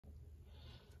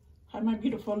Hi my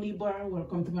beautiful Libra,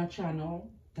 welcome to my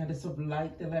channel. Goddess of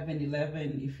Light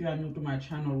 1111. If you are new to my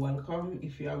channel, welcome.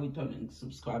 If you are returning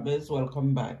subscribers,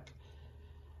 welcome back.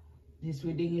 This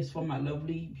reading is for my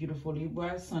lovely beautiful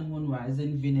Libra, Sun, Moon,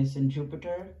 Rising, Venus and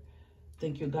Jupiter.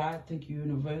 Thank you God, thank you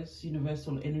universe,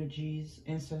 universal energies,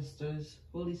 ancestors,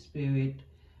 Holy Spirit,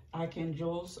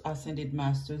 archangels, ascended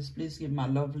masters. Please give my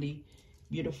lovely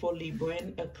beautiful Libra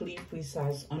a clear,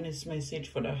 precise, honest message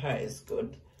for the highest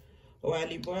good.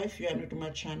 Alright Libra, if you are new to my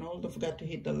channel, don't forget to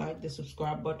hit the like, the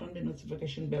subscribe button, the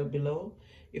notification bell below.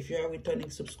 If you are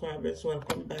returning subscribers,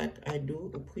 welcome back. I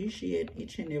do appreciate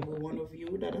each and every one of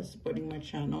you that are supporting my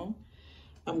channel.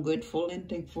 I'm grateful and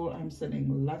thankful. I'm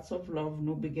sending lots of love,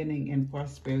 new beginning and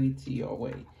prosperity your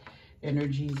way.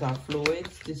 Energies are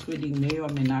fluids. This reading may or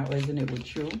may not resonate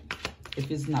with you.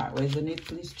 If it's not resonate,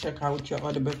 please check out your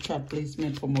audible chat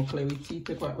placement for more clarity.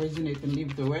 Take what resonates and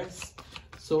leave the rest.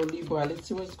 So Libra, let's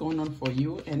see what's going on for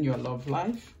you and your love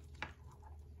life.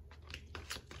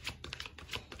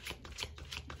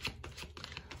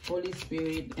 Holy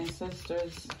Spirit,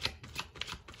 ancestors,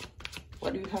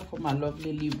 what do you have for my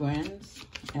lovely Librans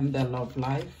and their love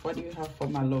life? What do you have for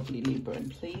my lovely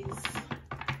Libran, please?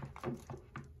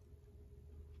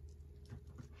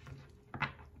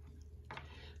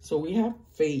 So we have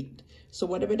faith. So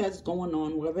whatever that's going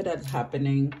on, whatever that's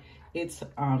happening, it's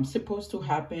supposed to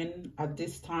happen at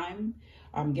this time.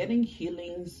 I'm getting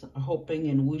healings, hoping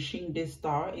and wishing this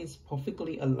star is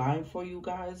perfectly aligned for you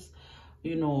guys.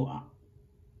 You know,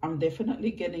 I'm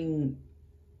definitely getting,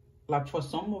 like for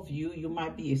some of you, you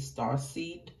might be a star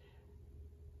seed,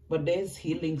 but there's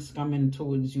healings coming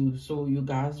towards you. So you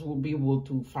guys will be able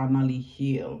to finally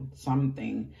heal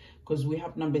something. Because we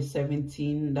have number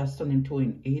 17, that's turning to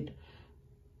an 8.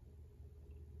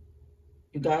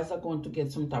 You guys are going to get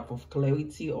some type of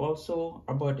clarity also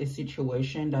about a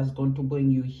situation that's going to bring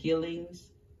you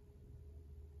healings.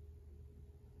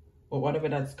 Or whatever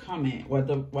that's coming,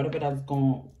 whatever that's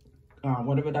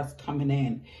coming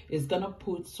in, is gonna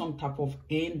put some type of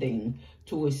ending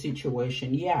to a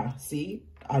situation. Yeah, see,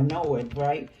 I know it,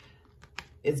 right?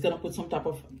 It's gonna put some type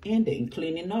of ending,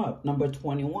 cleaning up. Number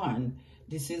 21.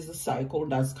 This is a cycle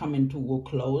that's coming to a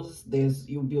close.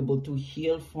 You'll be able to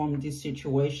heal from this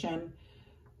situation.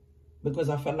 Because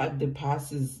I feel like the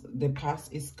past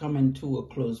is coming to a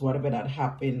close. Whatever that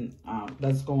happened,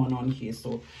 that's going on here.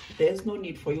 So there's no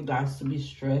need for you guys to be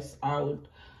stressed out.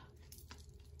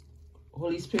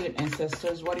 Holy Spirit,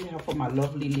 ancestors, what do you have for my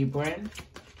lovely Libran?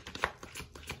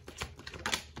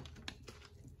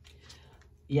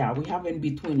 Yeah, we have in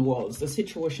between worlds. The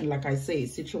situation, like I say,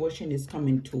 situation is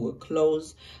coming to a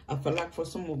close. I feel like for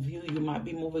some of you, you might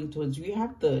be moving towards, you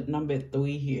have the number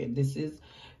 3 here. This is,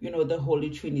 you know, the Holy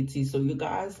Trinity. So you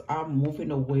guys are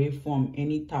moving away from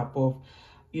any type of,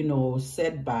 you know,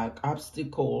 setback,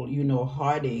 obstacle, you know,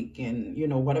 heartache, and, you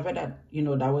know, whatever that, you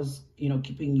know, that was, you know,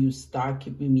 keeping you stuck,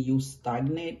 keeping you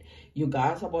stagnant. You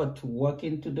guys are about to walk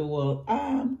into the world.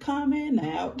 I'm coming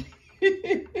out.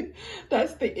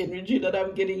 That's the energy that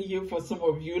I'm getting here for some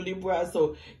of you Libra.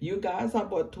 So you guys are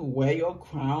about to wear your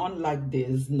crown like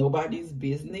this, nobody's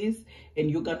business, and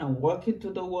you're gonna walk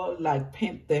into the world like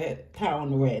paint the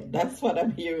town red. That's what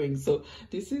I'm hearing. So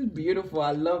this is beautiful.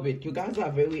 I love it. You guys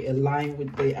are very aligned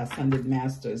with the ascended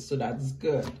masters, so that's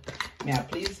good. May I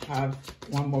please have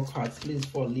one more card, please,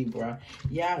 for Libra?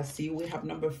 Yeah, see, we have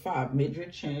number 5, major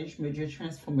change, major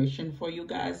transformation for you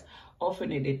guys.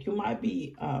 Often it, you might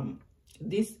be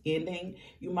this ending,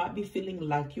 you might be feeling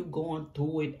like you're going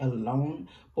through it alone,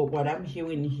 but what I'm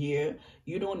hearing here,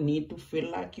 you don't need to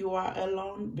feel like you are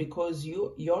alone, because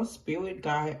your spirit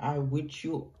guide are with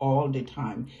you all the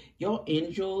time. Your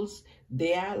angels,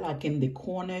 they are like in the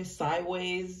corner,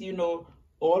 sideways, you know,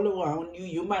 all around you.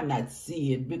 You might not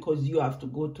see it because you have to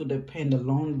go to the pen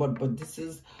alone, but this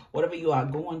is whatever you are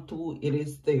going through, it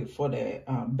is for the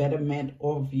betterment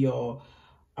of your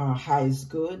highest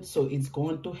good. So it's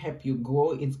going to help you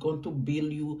grow, it's going to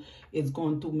build you, it's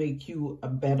going to make you a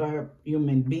better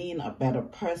human being, a better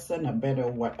person, a better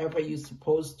whatever you're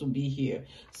supposed to be here.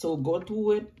 So go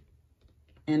through it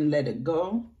and let it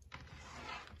go.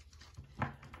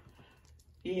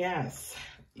 Yes.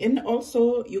 And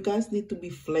also, you guys need to be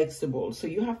flexible. So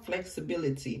you have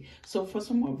flexibility. So for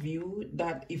some of you,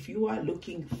 that if you are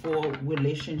looking for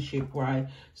relationship, right?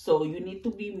 So you need to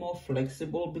be more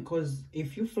flexible, because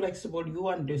if you're flexible, you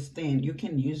understand, you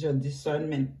can use your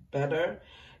discernment better.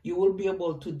 You will be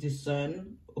able to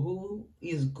discern who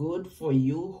is good for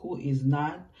you, who is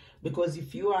not. Because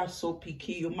if you are so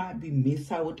picky, you might be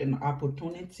miss out an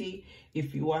opportunity.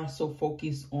 If you are so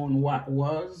focused on what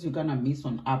was, you're gonna miss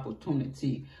an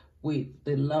opportunity with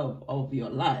the love of your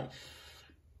life.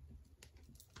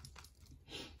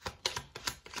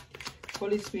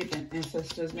 Holy Spirit and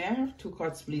ancestors, may I have 2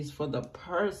 cards, please, for the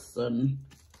person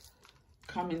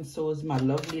coming souls, my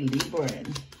lovely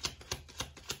Libran.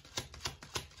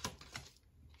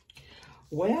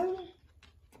 Well,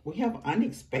 we have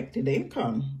unexpected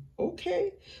income.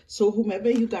 Okay, so whomever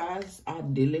you guys are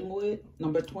dealing with,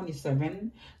 number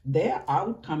 27, their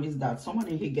outcome is that someone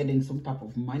in here getting some type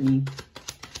of money.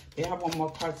 They have 1 more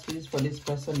card, please, for this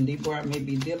person Libra may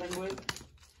be dealing with.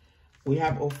 We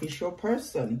have official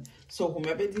person. So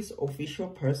whomever this official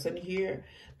person here,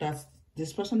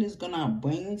 this person is gonna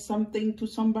bring something to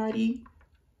somebody.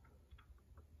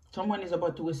 Someone is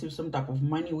about to receive some type of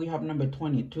money. We have number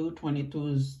 22.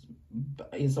 22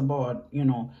 is about, you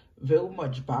know, very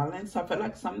much balance. I feel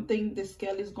like something, this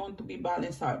scale is going to be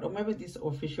balanced out. Or maybe this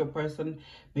official person,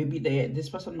 maybe this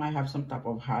person might have some type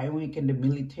of high rank in the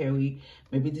military.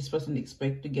 Maybe this person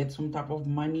expect to get some type of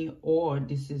money, or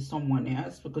this is someone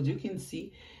else, because you can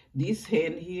see this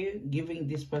hand here giving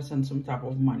this person some type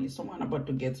of money. Someone about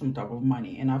to get some type of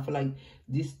money. And I feel like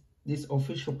this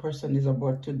official person is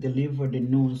about to deliver the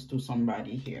news to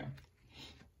somebody here.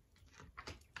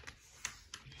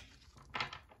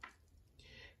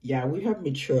 Yeah, we have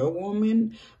mature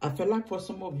woman. I feel like for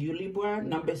some of you, Libra,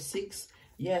 number 6,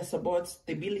 yes, about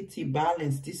stability,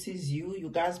 balance. This is you. You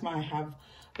guys might have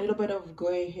a little bit of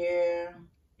gray hair.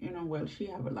 You know, well, she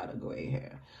have a lot of gray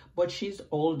hair. But she's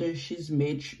older. She's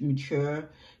mature.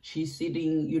 She's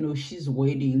sitting, you know, she's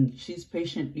waiting. She's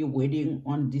patiently waiting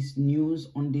on this news,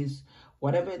 on this,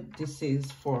 whatever this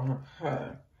is for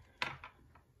her.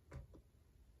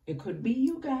 It could be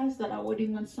you guys that are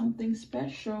waiting on something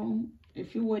special.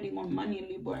 If you're waiting on money,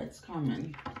 Libra, it's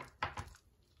coming.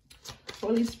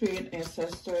 Holy Spirit,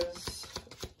 ancestors,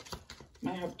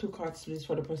 may I have 2 cards, please,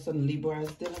 for the person Libra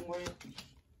is dealing with.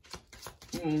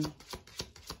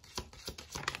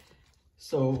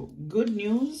 So, good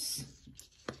news.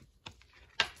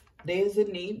 There is a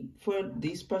need for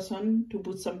this person to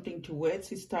put something to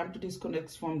rest. It's time to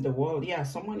disconnect from the world. Yeah,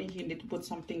 someone in here need to put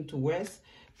something to rest.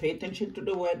 Pay attention to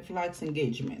the red flags,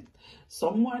 engagement.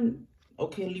 Someone...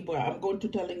 Okay, Libra, I'm going to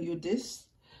telling you this.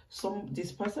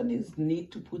 This person is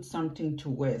need to put something to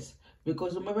rest,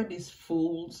 because remember these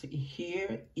fools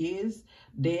here is,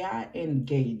 they are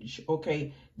engaged.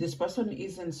 Okay, this person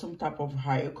is in some type of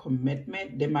higher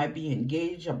commitment. They might be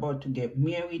engaged, about to get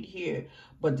married here,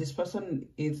 but this person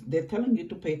is, they're telling you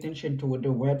to pay attention to the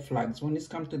red flags when it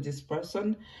comes to this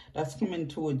person that's coming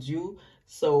towards you.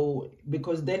 So,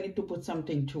 because they need to put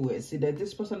something to it. See that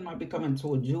this person might be coming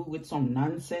towards you with some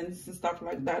nonsense and stuff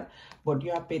like that, but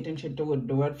you have to pay attention to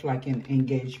the red flag and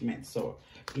engagement. So,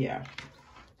 yeah.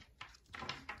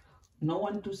 No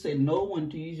one to say no, one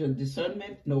to use your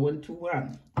discernment, no one to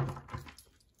run.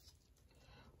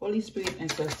 Holy Spirit,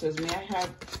 ancestors, may I have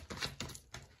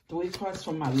 3 cards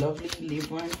from my lovely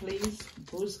Libra, please?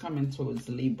 Who's coming towards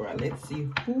Libra? Let's see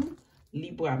who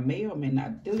Libra may or may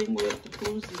not dealing with.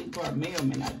 Who's Libra may or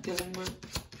may not dealing with.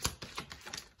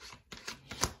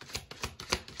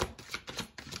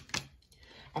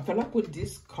 I feel like with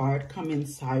this card coming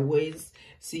sideways,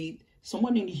 see,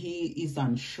 someone in here is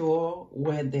unsure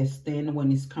where they stand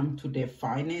when it's come to their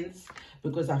finance,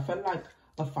 because I feel like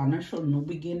a financial new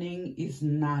beginning is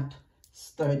not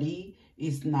sturdy,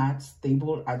 is not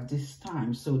stable at this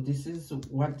time. So this is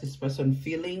what this person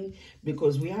feeling,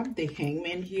 because we have the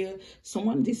hangman here.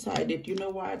 Someone decided, you know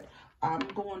what, I'm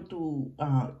going to,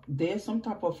 there's some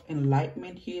type of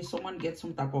enlightenment here. Someone gets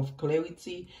some type of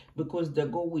clarity because they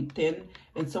go within,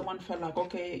 and someone felt like,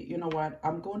 okay, you know what,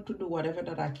 I'm going to do whatever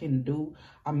that I can do.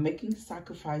 I'm making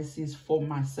sacrifices for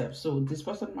myself. So this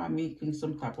person might be making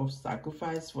some type of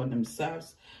sacrifice for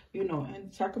themselves, you know,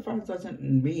 and sacrifice doesn't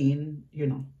mean, you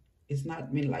know, it's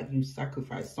not mean like you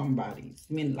sacrifice somebody. It's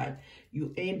mean like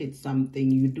you ended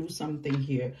something, you do something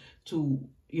here to,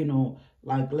 you know,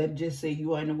 like let's just say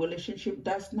you are in a relationship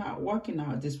that's not working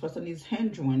out. This person is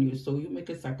hindering you. So you make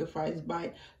a sacrifice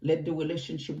by let the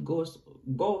relationship go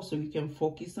so you can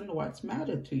focus on what's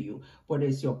matter to you. Whether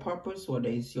it's your purpose, whether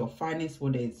it's your finance,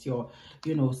 whether it's your,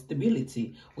 you know,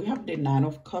 stability. We have the 9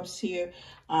 of Cups here.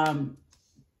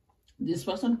 This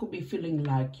person could be feeling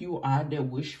like you are the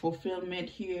wish fulfillment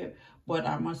here. But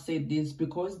I must say this,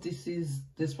 because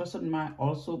this person might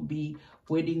also be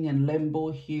waiting in limbo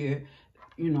here.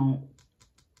 You know,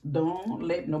 don't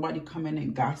let nobody come in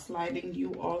and gaslighting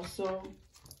you also.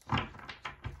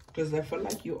 Because I feel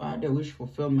like you are the wish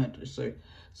fulfillment, so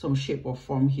some shape or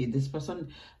form here. This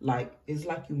person, like, it's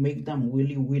like you make them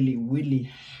really, really, really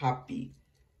happy.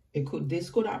 This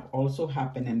could have also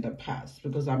happened in the past,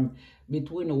 because I'm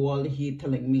between the wall here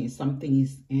telling me something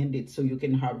is ended, so you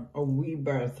can have a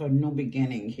rebirth or new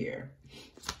beginning here.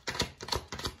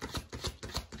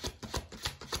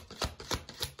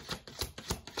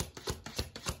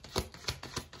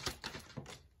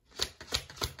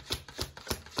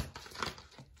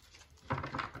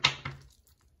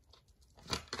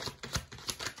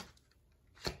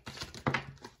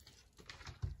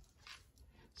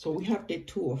 So we have the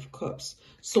Two of Cups.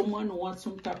 Someone wants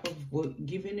some type of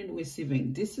giving and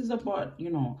receiving. This is about, you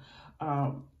know,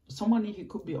 someone who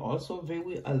could be also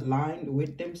very aligned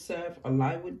with themselves,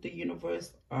 aligned with the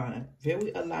universe,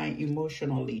 very aligned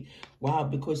emotionally. Wow,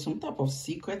 because some type of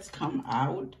secrets come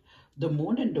out. The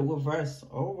Moon in the reverse.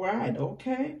 All right,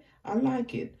 okay, I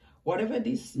like it. Whatever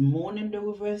this Moon in the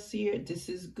reverse here, this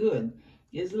is good.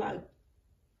 It's like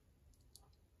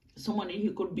someone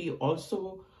who could be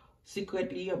also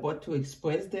secretly about to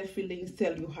express their feelings,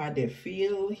 tell you how they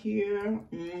feel here.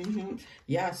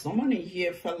 Yeah, someone in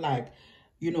here felt like,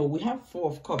 you know, we have Four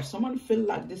of Cups. Someone feel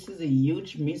like this is a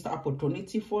huge missed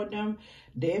opportunity for them.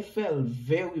 They felt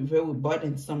very, very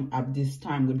burdensome at this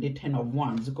time with the Ten of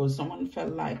Wands, because someone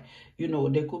felt like, you know,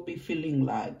 they could be feeling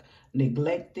like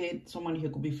neglected. Someone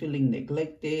here could be feeling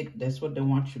neglected. That's what they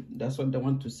want you, that's what they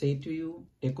want to say to you.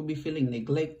 They could be feeling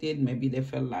neglected. Maybe they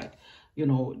felt like, you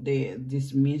know, they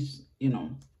dismiss, you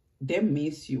know, they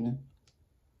miss you.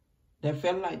 They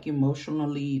felt like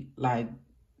emotionally like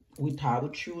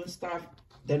without you and stuff.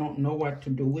 They don't know what to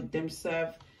do with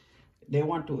themselves. They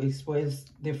want to express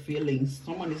their feelings.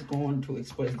 Someone is going to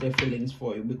express their feelings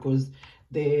for you because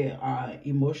they are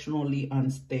emotionally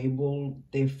unstable.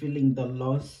 They're feeling the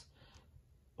loss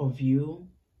of you.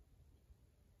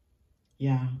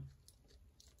 Yeah.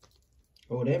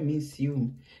 Oh, they miss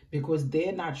you because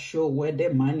they're not sure where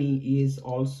their money is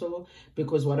also,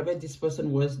 because whatever this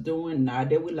person was doing, now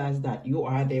they realize that you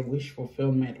are their wish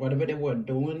fulfillment. Whatever they were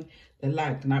doing, they're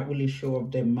like not really sure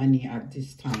of their money at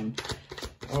this time.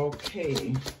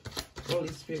 Okay. Holy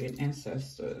Spirit,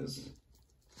 ancestors.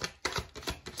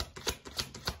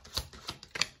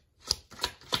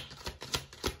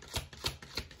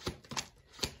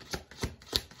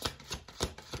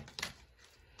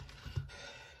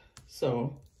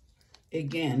 So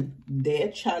again,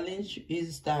 their challenge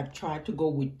is that try to go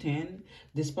with 10.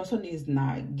 This person is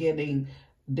not getting,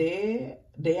 they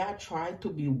are trying to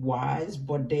be wise,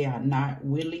 but they are not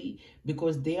really,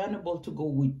 because they are unable to go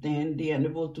with 10. They are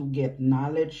unable to get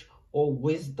knowledge or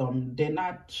wisdom. They're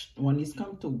not, when it's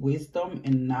come to wisdom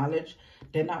and knowledge,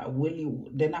 they're not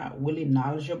really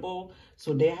knowledgeable.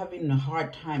 So they're having a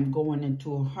hard time going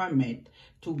into a hermit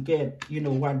to get, you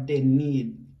know, what they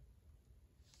need.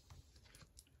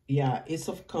 Yeah, Ace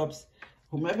of Cups.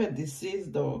 Whomever this is,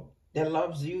 though, that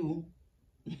loves you.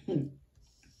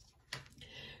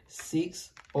 Six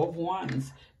of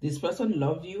Wands. This person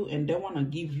loves you and they want to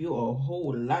give you a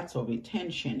whole lot of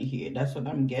attention here. That's what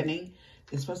I'm getting.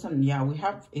 This person, yeah, we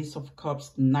have Ace of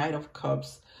Cups, Knight of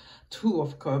Cups, Two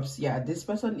of Cups. Yeah, this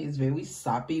person is very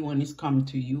sappy when it's come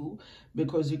to you,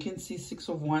 because you can see Six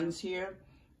of Wands here.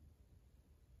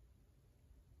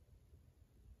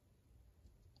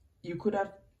 You could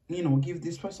have, you know, give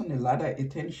this person a lot of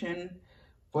attention.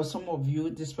 For some of you,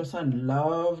 this person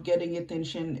love getting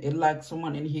attention. It like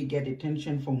someone in here get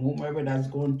attention from whomever that's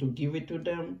going to give it to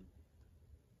them.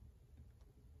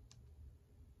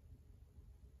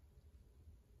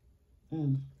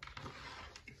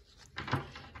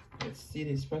 Let's see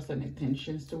this person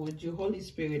intentions towards you. Holy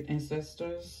Spirit,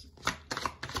 ancestors.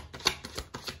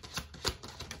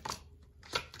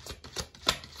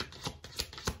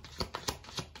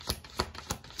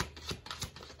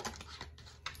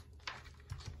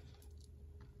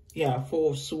 Yeah,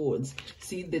 Four of Swords.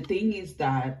 See, the thing is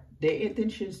that their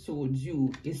intentions towards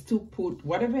you is to put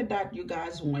whatever that you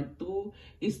guys went through,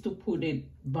 is to put it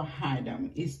behind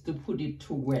them, is to put it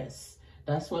to rest.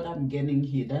 That's what I'm getting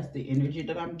here. That's the energy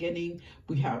that I'm getting.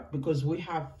 We have, because we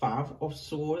have Four of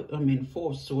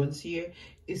Swords here,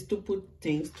 is to put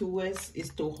things to rest,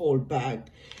 is to hold back.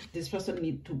 This person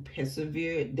need to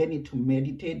persevere. They need to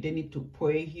meditate. They need to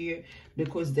pray here,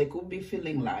 because they could be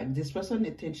feeling like this person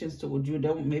intentions towards you.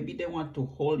 Maybe they want to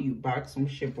hold you back some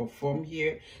shape or form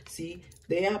here. See,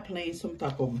 they are playing some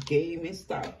type of game and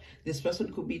stuff. This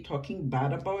person could be talking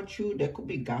bad about you. They could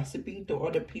be gossiping to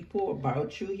other people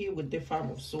about you here with the Five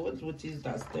of Swords, which is,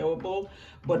 that's terrible.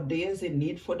 But there's a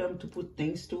need for them to put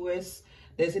things to rest.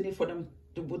 There's a need for them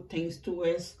to put things to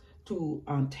rest, to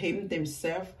tame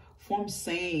themselves from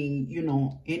saying, you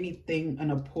know, anything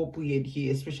inappropriate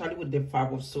here, especially with the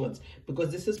Five of Swords,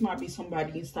 because this might be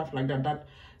somebody and stuff like that, that,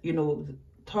 you know,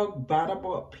 talk bad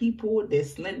about people. They're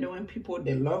slandering people.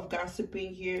 They love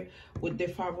gossiping here with the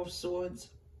Five of Swords.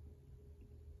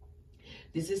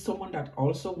 This is someone that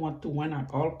also want to win at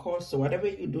all costs. So whatever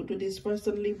you do to this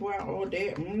person, Libra, all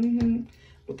day,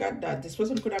 look at that. This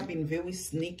person could have been very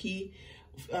sneaky.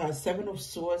 Seven of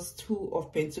Swords, Two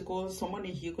of Pentacles. Someone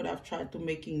in here could have tried to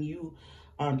making you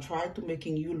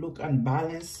look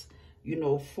unbalanced. You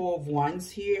know, Four of Wands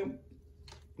here.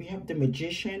 We have the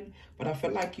Magician, but I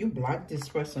feel like you blocked this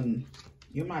person.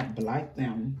 You might like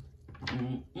them.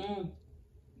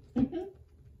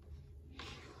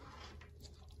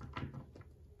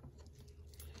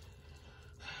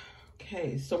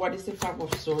 Okay, so what is the Five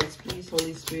of Swords, please?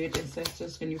 Holy Spirit,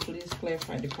 ancestors, can you please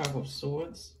clarify the Five of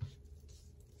Swords?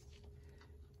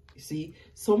 See,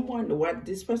 someone, what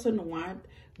this person want,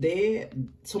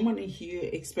 someone in here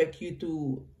expect you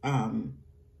to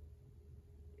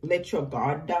let your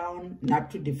guard down,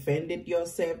 not to defend it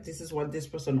yourself. This is what this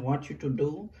person wants you to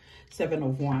do. Seven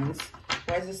of Wands.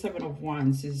 Why is the Seven of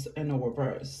Wands is in a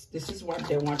reverse? This is what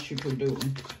they want you to do.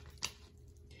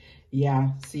 Yeah,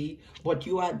 see, but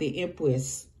you are the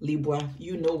Empress, Libra.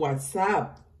 You know what's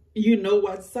up. You know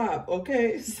what's up,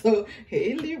 okay? So,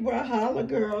 hey, Libra, holla,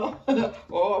 girl.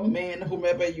 Or man,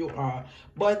 whomever you are.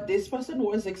 But this person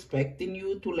was expecting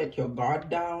you to let your guard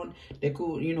down. They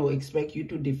could, you know, expect you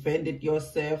to defend it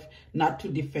yourself, not to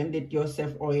defend it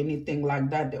yourself or anything like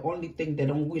that. The only thing they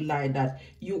don't realize that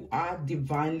you are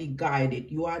divinely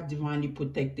guided. You are divinely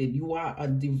protected. You are a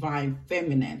divine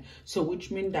feminine. So,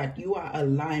 which means that you are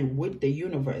aligned with the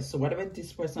universe. So, whatever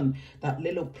this person, that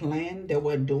little plan they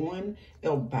were doing,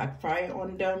 it'll backfire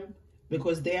on them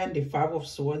because they are the Five of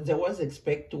Swords. They was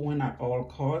expect to win at all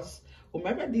costs.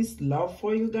 Remember this love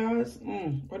for you guys?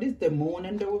 What is the Moon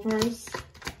in the reverse?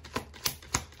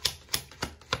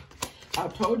 I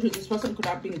told you this person could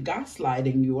have been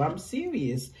gaslighting you. I'm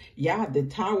serious. Yeah, the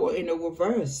Tower in the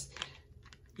reverse.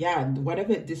 Yeah,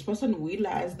 whatever this person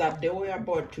realized that they were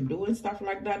about to do and stuff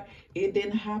like that, it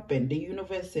didn't happen. The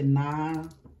universe said, nah,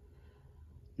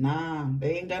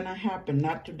 they ain't gonna happen.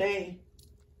 Not today.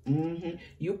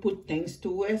 You put things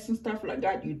to rest and stuff like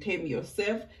that. You tame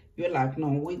yourself. You're like, no,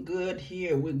 we're good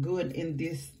here. We're good in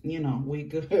this, you know, we're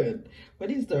good. What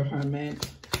is the Hermit?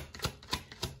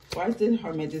 Why is the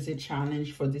Hermit is a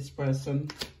challenge for this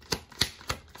person?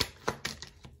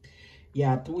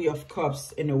 Yeah, Three of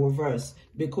Cups in a reverse.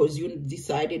 Because you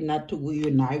decided not to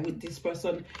reunite with this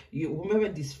person. You remember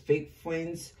these fake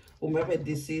friends, whomever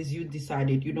this is, you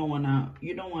decided you don't wanna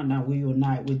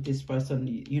reunite with this person.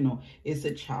 You know, it's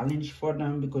a challenge for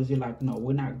them because you're like, no,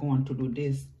 we're not going to do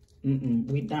this.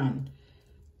 We're done.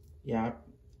 Yeah.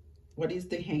 What is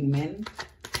the Hangman?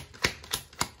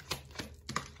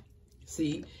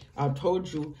 See, I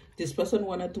told you this person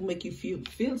wanted to make you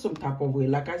feel some type of way.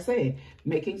 Like I say,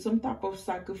 making some type of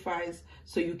sacrifice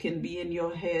so you can be in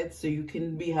your head, so you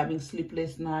can be having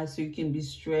sleepless nights, so you can be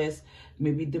stressed,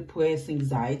 maybe depressed,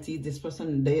 anxiety. This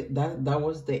person, that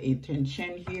was the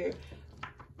intention here.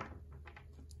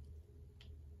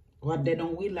 What they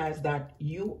don't realize that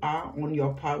you are on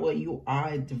your power. You are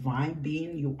a divine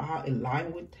being. You are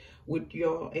aligned with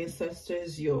your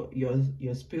ancestors, your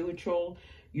spiritual,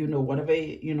 you know, whatever,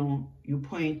 you know, you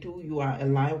point to, you are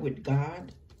aligned with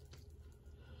God.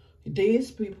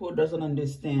 These people doesn't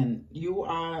understand. You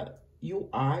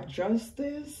are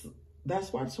justice.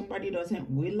 That's what somebody doesn't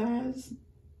realize.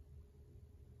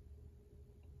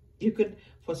 You could,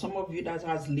 for some of you that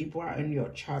has Libra in your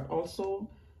chart also,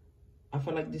 I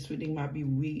feel like this reading might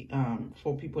be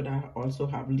for people that also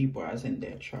have Libras in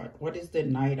their chart. What is the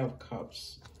Knight of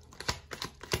Cups?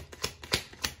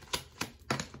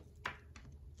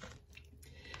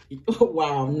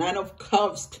 Wow, Nine of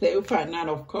Cups. Clarify Nine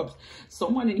of Cups.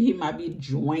 Someone in here might be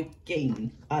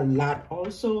drinking a lot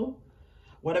also.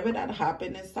 Whatever that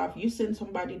happened and stuff, you send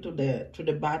somebody to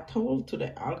the battle, to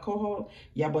the alcohol.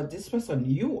 Yeah, but this person,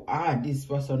 you are this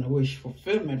person wish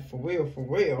fulfillment for real, for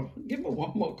real. Give me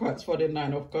one more card for the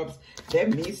Nine of Cups. They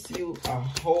miss you a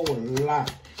whole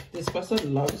lot. This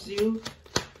person loves you.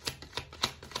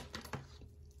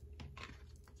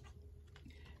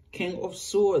 King of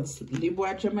Swords,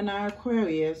 Libra, Gemini,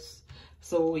 Aquarius.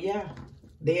 So yeah,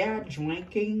 they are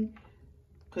drinking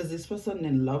because this person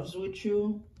in loves with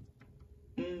you.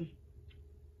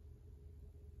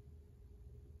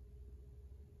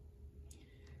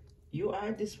 You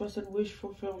are this person wish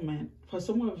fulfillment. For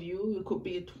some of you, it could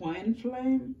be a twin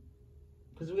flame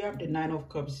because we have the Nine of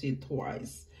Cups here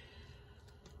twice.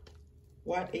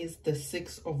 What is the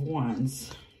Six of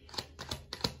Wands?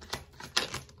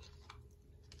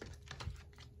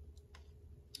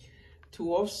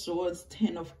 Two of Swords,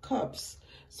 Ten of Cups.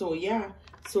 So yeah,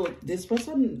 so this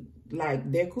person,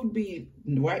 like, there could be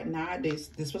right now, this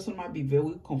person might be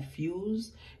very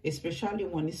confused, especially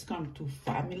when it's come to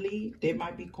family. They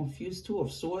might be confused. Two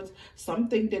of Swords,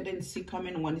 something they didn't see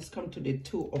coming when it's come to the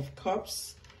Two of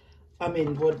Cups. I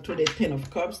mean, what to the Ten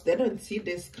of Cups, they don't see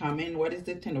this coming. What is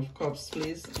the Ten of Cups,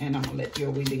 please? And I'm gonna let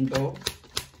your reading go.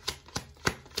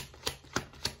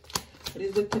 What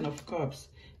is the Ten of Cups?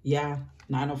 Yeah,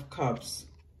 Nine of Cups.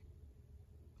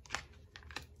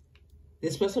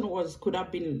 This person could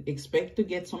have been expect to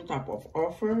get some type of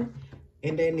offer,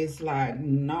 and then it's like,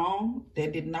 no, they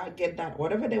did not get that.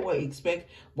 Whatever they were expect,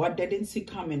 what they didn't see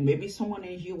coming. Maybe someone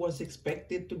in here was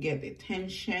expected to get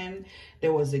attention. They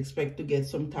was expect to get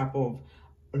some type of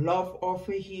love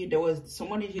offer here. There was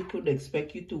someone in here could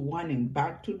expect you to wanting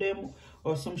back to them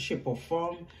or some shape or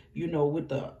form, you know, with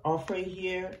the offer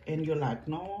here. And you're like,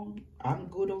 no, I'm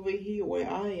good over here where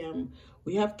I am.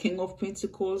 We have King of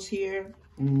Pentacles here.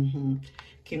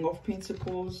 King of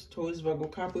Pentacles, Taurus, Virgo,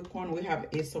 Capricorn. We have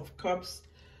Ace of Cups.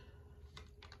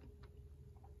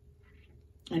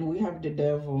 And we have the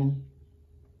Devil.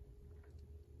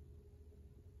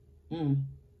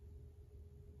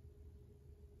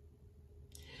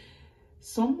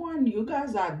 Someone you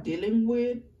guys are dealing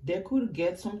with, they could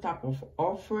get some type of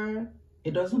offer.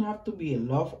 It doesn't have to be a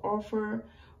love offer.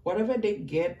 Whatever they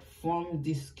get from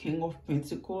this King of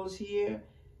Pentacles here,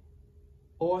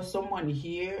 or someone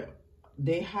here,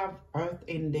 they have Earth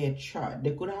in their chart.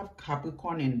 They could have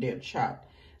Capricorn in their chart.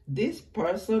 This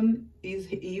person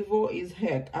is evil as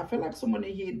heck. I feel like someone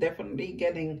here definitely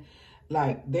getting,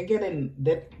 like,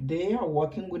 they are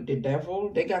working with the devil.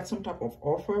 They got some type of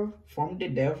offer from the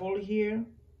devil here.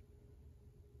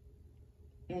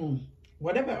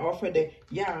 Whatever offer they,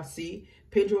 yeah, see,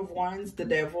 Page of Wands, the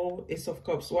devil, Ace of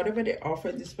Cups. Whatever they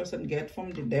offer this person get from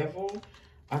the devil,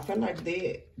 I feel like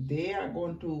they are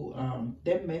going to,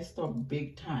 they messed up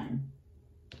big time.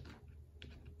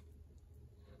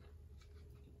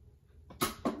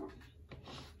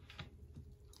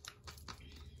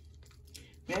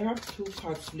 May I have 2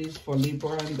 cards, please, for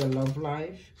Libra and the love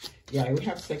life? Yeah, we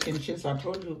have second chance. I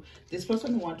told you, this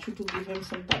person wants you to give him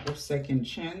some type of second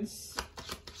chance.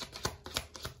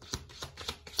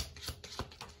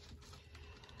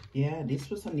 Yeah, this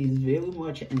person is very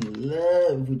much in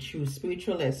love with you.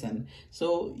 Spiritual lesson.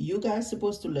 So you guys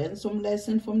supposed to learn some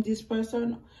lesson from this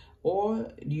person,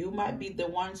 or you might be the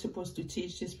one supposed to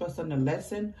teach this person a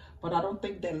lesson, but I don't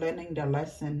think they're learning the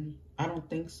lesson. I don't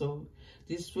think so.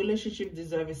 This relationship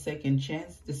deserves a second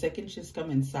chance. The second chance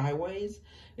coming sideways,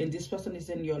 and this person is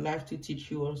in your life to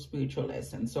teach you a spiritual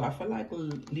lesson. So I feel like,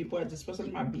 Libra, this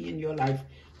person might be in your life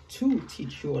to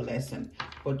teach you a lesson,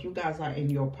 but you guys are in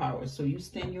your power, so you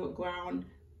stand your ground.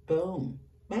 Boom.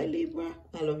 Bye, Libra.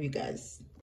 I love you guys.